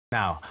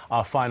Now,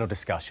 our final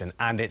discussion,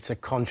 and it's a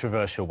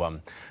controversial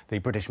one. The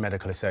British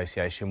Medical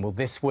Association will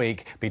this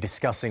week be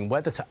discussing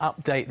whether to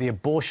update the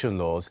abortion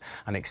laws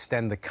and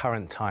extend the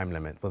current time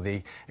limit. Well,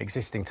 the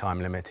existing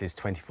time limit is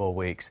 24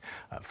 weeks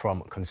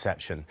from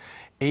conception.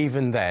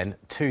 Even then,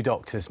 two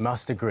doctors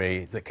must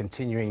agree that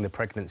continuing the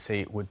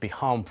pregnancy would be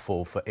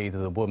harmful for either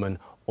the woman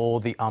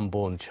or the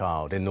unborn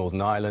child. In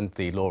Northern Ireland,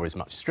 the law is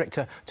much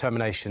stricter.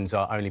 Terminations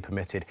are only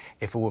permitted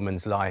if a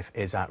woman's life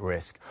is at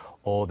risk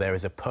or there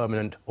is a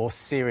permanent or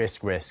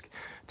serious risk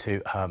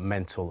to her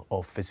mental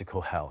or physical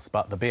health.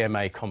 But the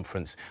BMA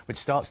conference, which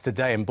starts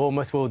today in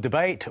Bournemouth, will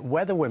debate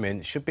whether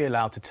women should be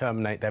allowed to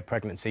terminate their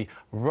pregnancy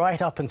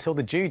right up until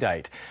the due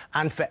date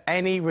and for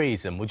any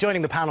reason. Well,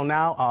 joining the panel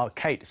now are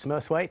Kate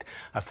Smurthwaite,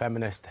 a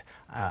feminist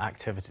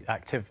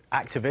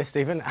activist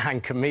even,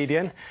 and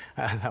comedian.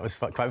 That was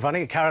quite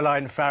funny.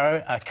 Caroline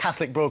Farrow, a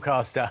Catholic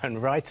broadcaster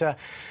and writer.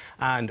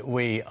 And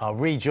we are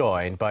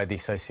rejoined by the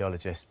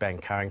sociologist Ben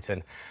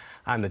Carrington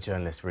and the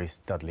journalist Ruth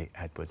Dudley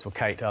Edwards. Well,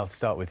 Kate, I'll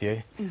start with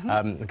you.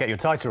 I'll get your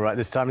title right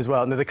this time as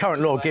well. Now, the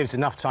current law gives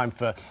enough time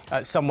for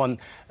someone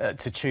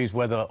to choose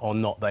whether or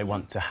not they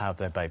want to have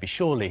their baby.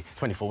 Surely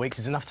 24 weeks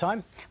is enough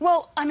time?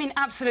 Well, I mean,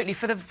 absolutely.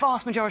 For the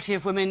vast majority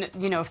of women,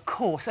 you know, of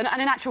course. And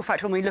in actual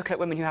fact, when we look at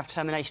women who have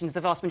terminations,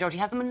 the vast majority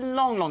have them a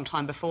long, long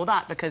time before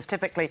that, because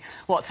typically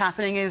what's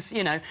happening is,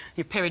 you know,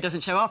 your period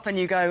doesn't show up and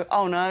you go,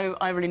 oh, no,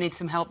 I really need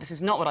some help. This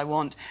is not what I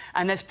want.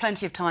 And there's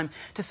plenty of time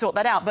to sort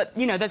that out. But,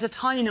 you know, there's a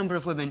tiny number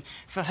of women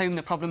for whom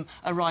the problem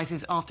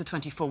arises after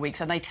 24 weeks,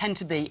 and they tend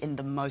to be in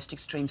the most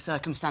extreme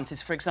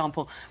circumstances. For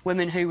example,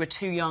 women who were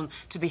too young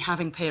to be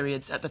having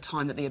periods at the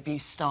time that the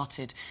abuse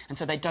started, and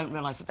so they don't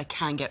realise that they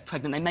can get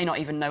pregnant. They may not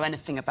even know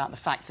anything about the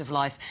facts of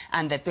life,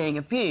 and they're being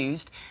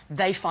abused.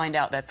 They find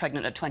out they're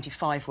pregnant at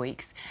 25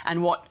 weeks,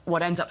 and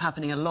what ends up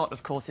happening a lot,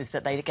 of course, is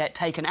that they get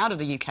taken out of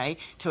the UK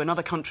to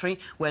another country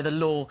where the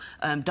law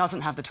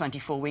doesn't have the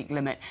 24-week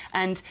limit.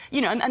 And, you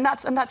know, and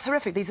that's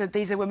horrific.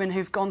 These are women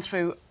who've gone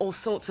through all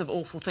sorts of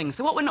awful things.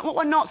 So what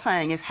we're not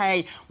saying is,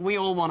 hey, we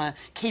all want to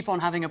keep on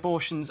having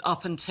abortions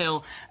up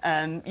until,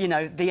 you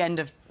know, the end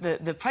of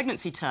the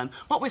pregnancy term.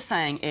 What we're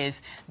saying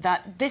is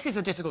that this is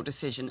a difficult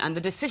decision, and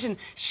the decision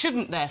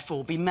shouldn't,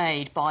 therefore, be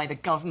made by the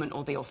government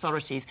or the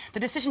authorities.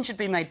 The decision should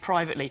be made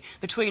privately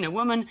between a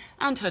woman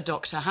and her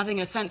doctor, having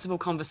a sensible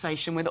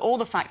conversation with all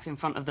the facts in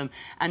front of them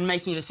and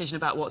making a decision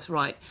about what's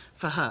right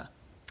for her.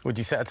 Would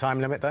you set a time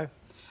limit, though?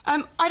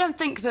 I don't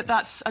think that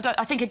that's...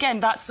 I think, again,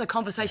 that's a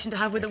conversation to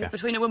have with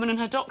between a woman and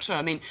her doctor.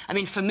 I mean,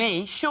 for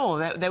me,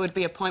 sure, there would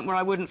be a point where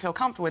I wouldn't feel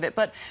comfortable with it,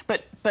 but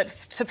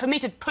so for me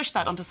to push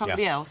that onto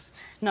somebody else,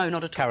 no,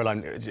 not at all.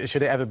 Caroline,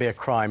 should it ever be a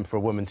crime for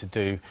a woman to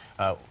do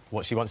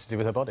what she wants to do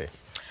with her body?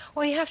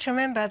 Well, you have to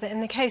remember that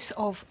in the case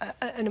of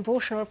an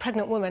abortion or a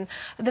pregnant woman,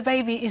 the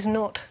baby is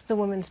not the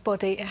woman's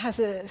body. It has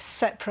a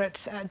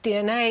separate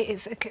DNA.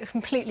 It's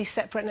completely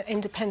separate and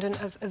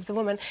independent of the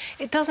woman.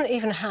 It doesn't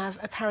even have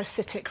a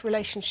parasitic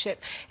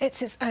relationship.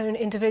 It's its own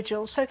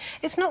individual. So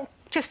it's not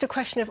just a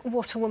question of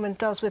what a woman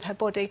does with her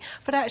body,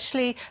 but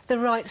actually the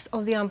rights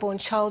of the unborn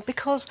child,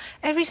 because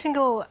every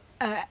single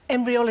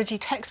embryology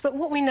textbook,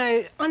 what we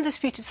know,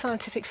 undisputed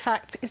scientific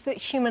fact, is that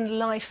human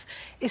life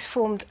is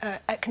formed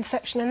at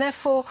conception, and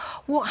therefore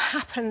what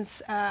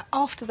happens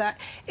after that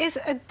is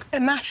a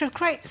matter of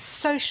great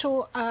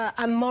social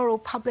and moral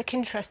public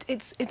interest.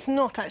 It's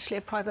not actually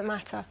a private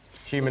matter.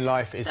 Human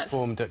life is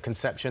formed at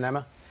conception,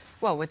 Emma?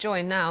 Well, we're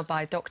joined now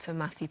by Dr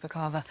Matthew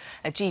Pacava,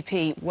 a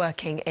GP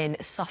working in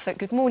Suffolk.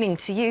 Good morning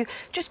to you.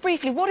 Just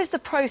briefly, what is the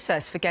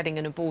process for getting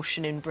an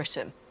abortion in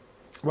Britain?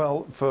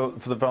 Well, for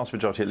the vast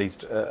majority, at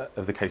least,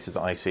 of the cases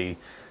that I see,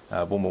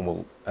 a woman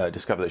will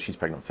discover that she's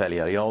pregnant fairly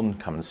early on,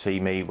 come and see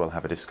me, we'll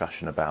have a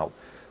discussion about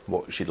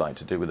what she'd like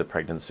to do with the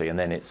pregnancy, and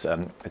then it's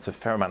a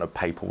fair amount of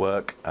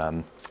paperwork,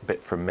 a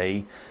bit from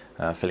me,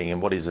 filling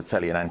in what is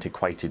an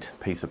antiquated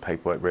piece of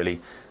paperwork, really,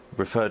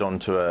 referred on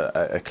to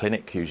a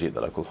clinic, usually at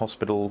the local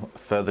hospital,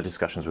 further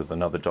discussions with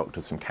another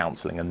doctor, some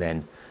counselling, and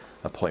then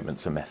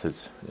appointments and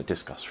methods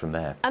discussed from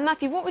there. And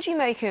Matthew, what would you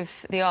make of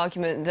the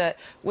argument that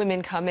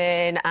women come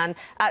in and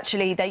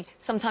actually they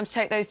sometimes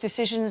take those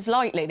decisions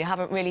lightly? They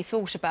haven't really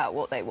thought about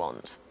what they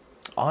want.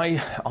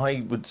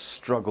 I would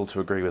struggle to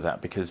agree with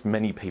that, because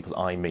many people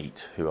I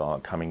meet who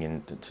are coming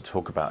in to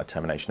talk about a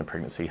termination of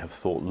pregnancy have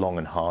thought long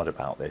and hard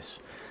about this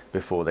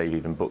before they've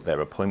even booked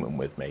their appointment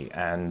with me.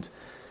 And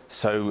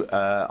so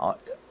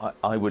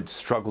I would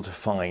struggle to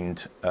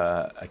find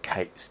a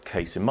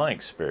case in my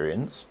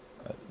experience,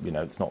 you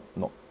know, it's not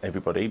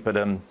everybody, but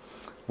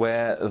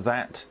where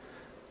that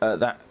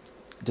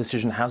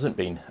decision hasn't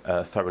been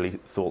thoroughly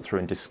thought through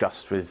and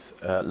discussed with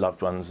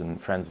loved ones and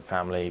friends and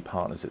family,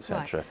 partners,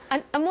 etc.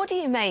 Right. And what do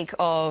you make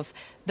of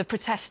the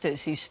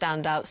protesters who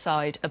stand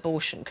outside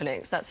abortion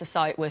clinics? That's a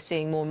sight we're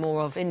seeing more and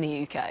more of in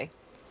the UK.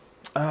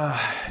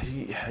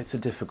 Yeah, it's a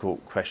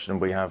difficult question.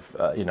 We have,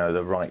 you know,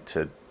 the right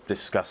to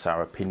discuss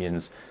our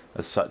opinions.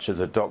 As such,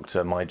 as a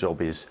doctor, my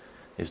job is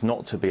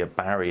not to be a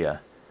barrier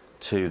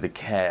to the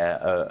care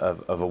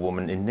of a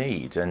woman in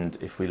need. And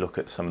if we look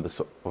at some of the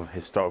sort of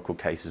historical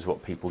cases,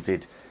 what people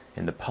did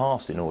in the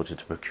past in order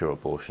to procure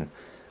abortion,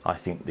 I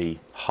think the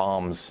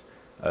harms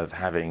of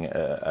having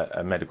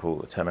a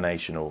medical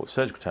termination or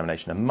surgical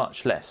termination are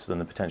much less than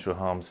the potential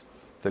harms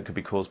that could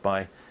be caused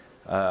by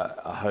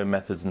home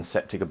methods and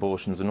septic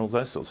abortions and all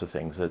those sorts of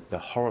things. The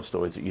horror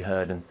stories that you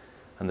heard and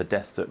the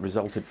deaths that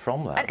resulted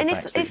from that. And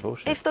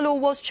if the law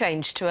was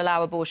changed to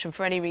allow abortion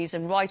for any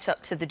reason right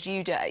up to the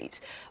due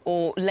date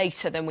or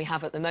later than we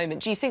have at the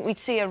moment, do you think we'd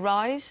see a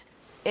rise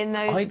in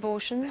those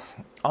abortions?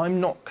 I'm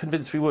not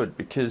convinced we would,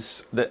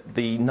 because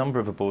the number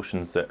of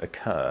abortions that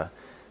occur,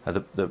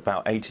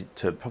 about 80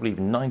 to probably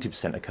even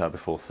 90% occur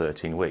before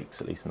 13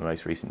 weeks, at least in the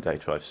most recent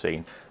data I've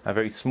seen. A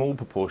very small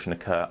proportion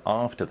occur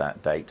after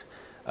that date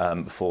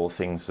for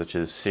things such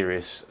as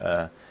serious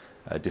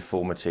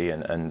deformity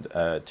and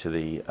to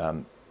the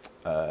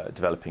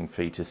developing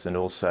fetus, and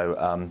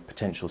also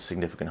potential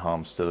significant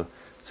harms to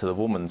the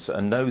woman.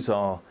 And those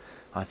are,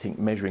 I think,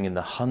 measuring in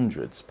the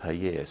hundreds per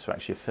year, so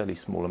actually a fairly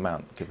small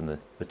amount given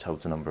the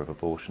total number of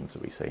abortions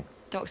that we see.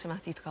 Dr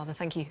Matthew Picard,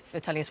 thank you for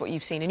telling us what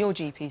you've seen in your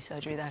GP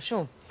surgery there.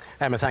 Sean?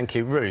 Emma, thank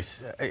you.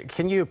 Ruth,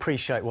 can you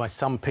appreciate why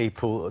some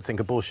people think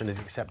abortion is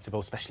acceptable,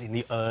 especially in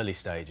the early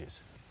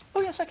stages?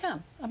 Oh, yes, I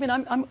can. I mean,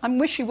 I'm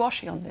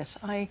wishy-washy on this.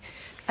 I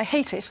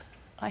hate it.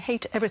 I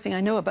hate everything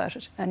I know about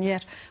it, and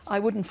yet I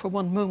wouldn't for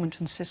one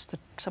moment insist that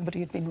somebody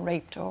had been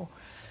raped or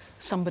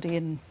somebody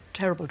in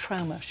terrible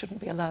trauma shouldn't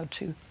be allowed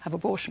to have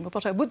abortion. But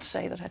what I would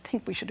say that I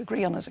think we should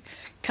agree on as a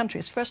country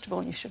is, first of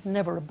all, you should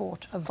never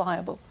abort a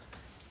viable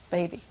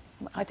baby.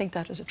 I think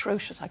that is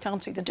atrocious. I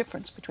can't see the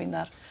difference between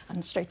that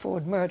and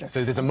straightforward murder.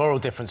 So there's a moral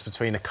difference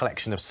between a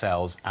collection of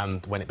cells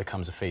and when it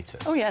becomes a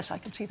fetus? Oh, yes, I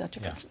can see that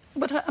difference. Yeah.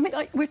 But, I mean,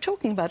 we're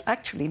talking about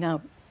actually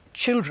now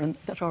children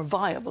that are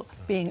viable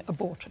being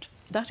aborted.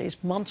 That is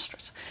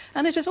monstrous.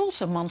 And it is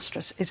also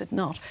monstrous, is it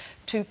not,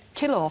 to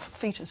kill off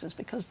fetuses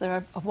because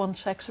they're of one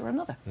sex or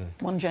another,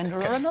 one gender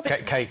or another.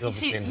 Kate,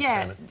 obviously,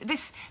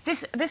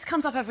 this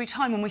comes up every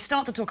time when we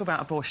start to talk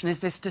about abortion, is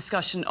this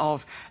discussion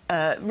of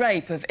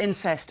rape, of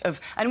incest,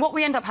 and what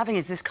we end up having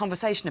is this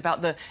conversation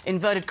about the,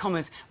 inverted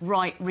commas,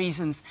 right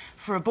reasons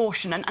for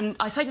abortion. And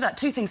I say to that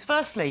two things.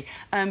 Firstly,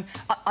 I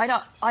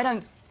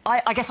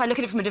guess I look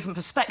at it from a different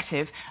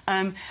perspective.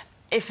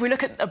 If we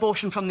look at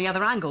abortion from the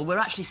other angle, we're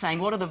actually saying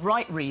what are the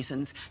right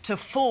reasons to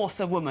force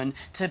a woman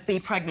to be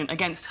pregnant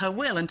against her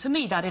will? And to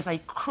me, that is a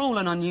cruel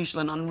and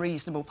unusual and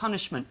unreasonable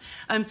punishment.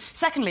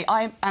 Secondly,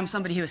 I am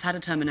somebody who has had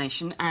a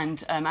termination,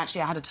 and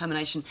actually I had a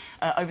termination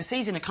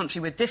overseas in a country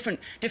with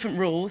different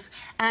rules,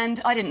 and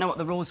I didn't know what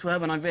the rules were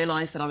when I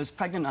realised that I was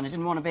pregnant and I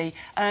didn't want to be.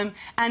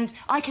 And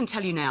I can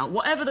tell you now,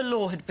 whatever the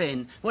law had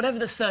been, whatever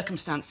the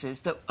circumstances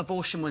that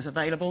abortion was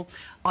available,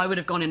 I would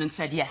have gone in and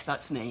said, yes,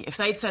 that's me. If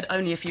they'd said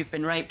only if you've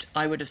been raped,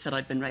 I would have said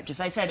I'd been raped. If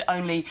they said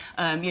only,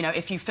 you know,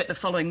 if you fit the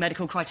following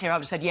medical criteria, I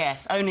would have said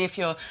yes. Only if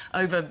you're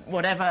over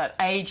whatever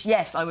age,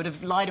 yes, I would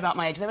have lied about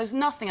my age. There was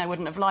nothing I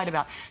wouldn't have lied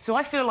about. So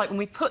I feel like when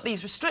we put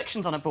these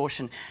restrictions on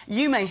abortion,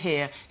 you may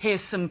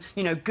here's some,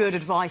 you know, good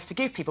advice to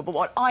give people, but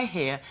what I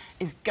hear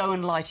is go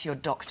and lie to your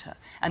doctor.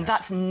 And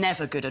that's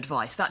never good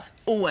advice. That's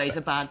always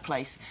a bad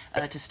place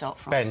to start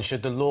from. Ben,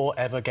 should the law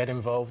ever get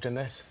involved in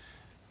this?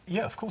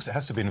 Yeah, of course it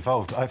has to be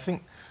involved. I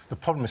think the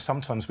problem is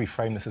sometimes we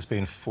frame this as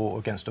being for or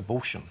against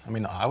abortion. I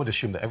mean, I would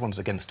assume that everyone's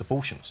against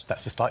abortions.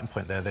 That's the starting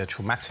point there. They're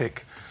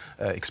traumatic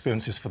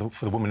experiences for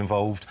the woman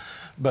involved.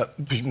 But,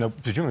 you know,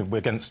 presumably we're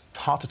against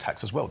heart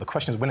attacks as well. The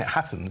question is, when it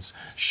happens,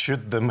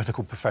 should the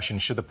medical profession,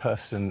 should the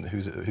person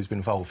who's been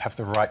involved have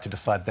the right to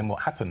decide then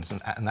what happens?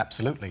 And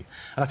absolutely.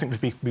 And I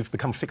think we've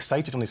become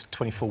fixated on this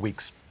 24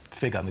 weeks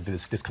figure,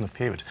 this kind of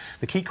period.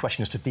 The key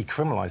question is to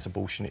decriminalise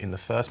abortion in the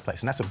first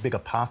place, and that's a bigger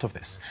part of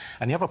this.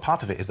 And the other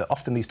part of it is that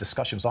often these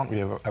discussions aren't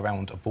really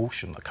around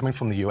abortion. Coming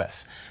from the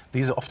US,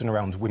 these are often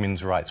around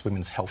women's rights,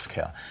 women's health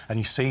care. And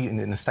you see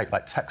in a state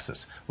like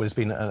Texas, where there's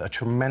been a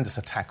tremendous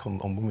attack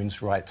on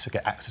women's right to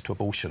get access to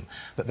abortion,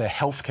 that their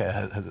health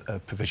care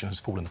provision has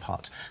fallen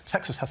apart.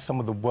 Texas has some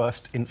of the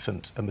worst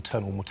infant and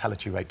maternal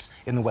mortality rates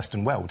in the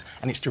Western world,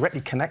 and it's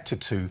directly connected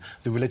to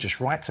the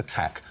religious rights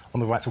attack on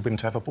the rights of women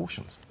to have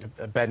abortions.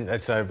 Ben,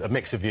 it's a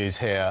mix of views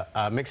here.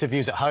 Mix of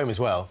views at home as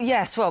well.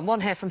 Yes, well,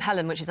 one here from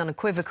Helen, which is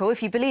unequivocal.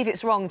 If you believe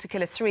it's wrong to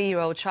kill a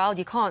 3-year-old child,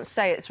 you can't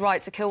say it's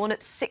right to kill one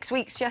at 6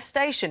 weeks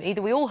gestation.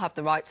 Either we all have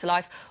the right to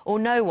life or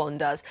no one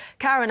does.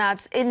 Karen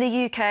adds, in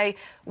the UK,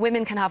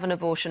 women can have an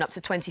abortion up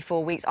to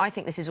 24 weeks. I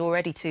think this is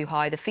already too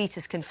high. The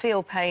fetus can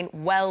feel pain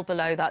well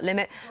below that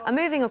limit. And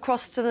moving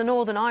across to the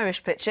Northern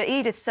Irish picture,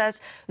 Edith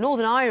says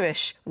Northern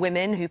Irish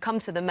women who come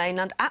to the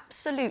mainland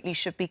absolutely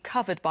should be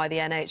covered by the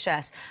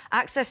NHS.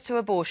 Access to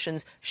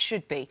abortions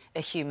should be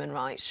a human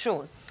right.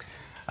 Sean?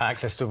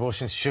 Access to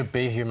abortions should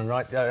be a human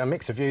right. A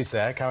mix of views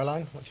there.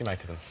 Caroline, what do you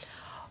make of them?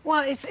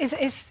 Well,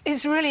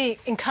 it's really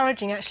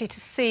encouraging, actually,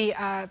 to see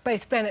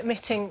both Ben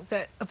admitting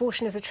that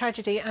abortion is a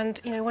tragedy and,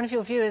 you know, one of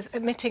your viewers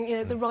admitting, you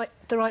know, the right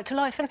to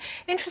life. And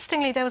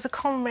interestingly, there was a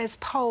Comres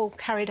poll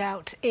carried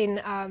out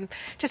in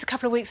just a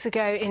couple of weeks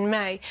ago in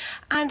May,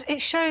 and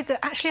it showed that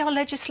actually our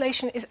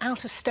legislation is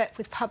out of step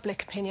with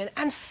public opinion,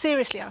 and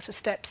seriously out of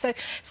step. So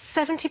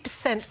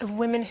 70% of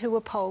women who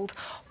were polled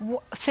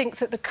think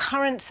that the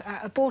current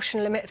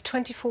abortion limit of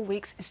 24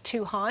 weeks is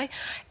too high.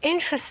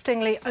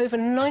 Interestingly, over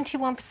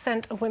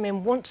 91% of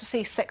women want to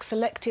see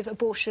sex-selective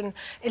abortion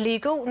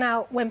illegal.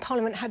 Now, when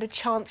Parliament had a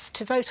chance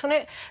to vote on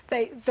it,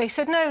 they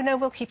said, no,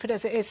 we'll keep it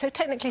as it is. So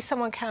technically,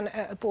 someone can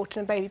abort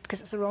a baby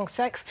because it's the wrong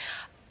sex.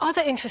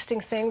 Other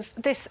interesting things,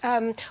 this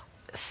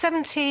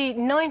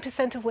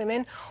 79% of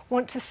women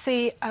want to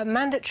see a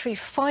mandatory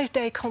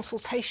 5-day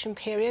consultation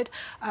period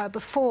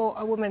before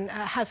a woman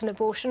has an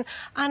abortion,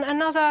 and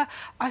another,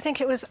 I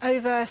think it was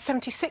over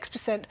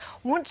 76%,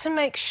 want to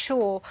make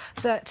sure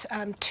that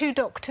 2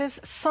 doctors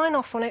sign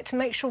off on it to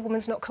make sure a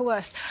woman's not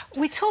coerced.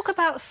 We talk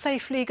about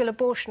safe legal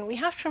abortion. We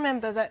have to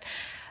remember that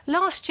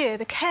last year,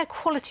 the Care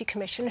Quality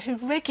Commission, who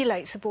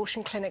regulates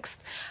abortion clinics,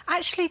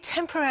 actually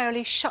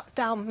temporarily shut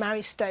down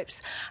Mary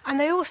Stopes. And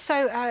they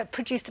also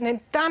produced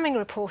an damning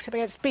report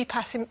against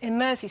BPAS in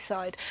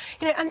Merseyside.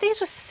 You know, and these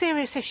were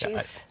serious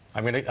issues.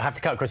 I'm going to have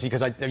to cut across you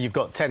because you've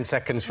got 10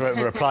 seconds for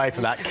a reply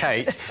for that,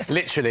 Kate.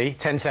 Literally,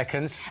 10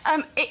 seconds.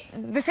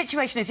 The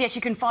situation is, yes,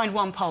 you can find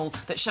one poll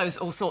that shows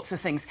all sorts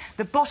of things.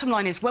 The bottom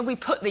line is, when we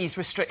put these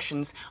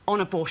restrictions on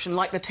abortion,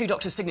 like the 2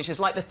 doctors' signatures,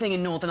 like the thing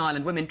in Northern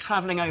Ireland, women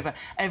travelling over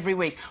every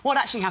week, what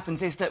actually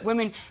happens is that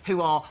women who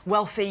are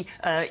wealthy,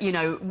 you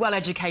know,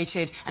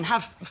 well-educated and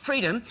have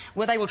freedom,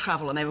 well, they will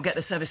travel and they will get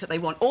the service that they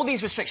want. All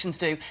these restrictions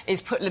do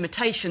is put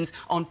limitations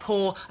on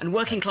poor and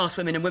working-class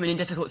women and women in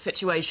difficult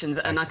situations,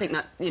 and I think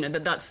that, you know,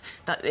 that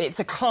it's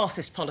a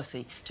classist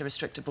policy to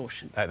restrict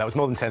abortion. That was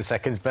more than 10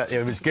 seconds, but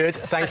it was good.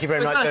 Thank you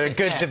very much. A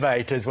good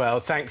debate as well.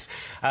 Thanks.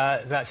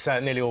 That's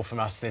nearly all from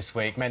us this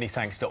week. Many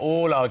thanks to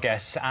all our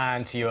guests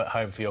and to you at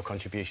home for your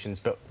contributions.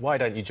 But why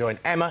don't you join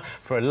Emma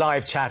for a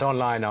live chat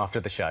online after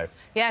the show?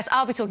 Yes,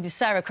 I'll be talking to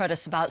Sarah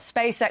Cruddas about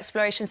space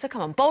exploration, so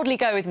come on, boldly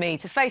go with me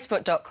to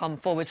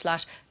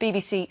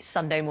facebook.com/BBC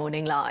Sunday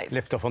Morning Live.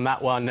 Lift off on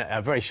that one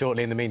very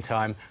shortly. In the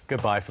meantime,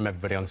 goodbye from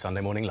everybody on Sunday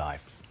Morning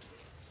Live.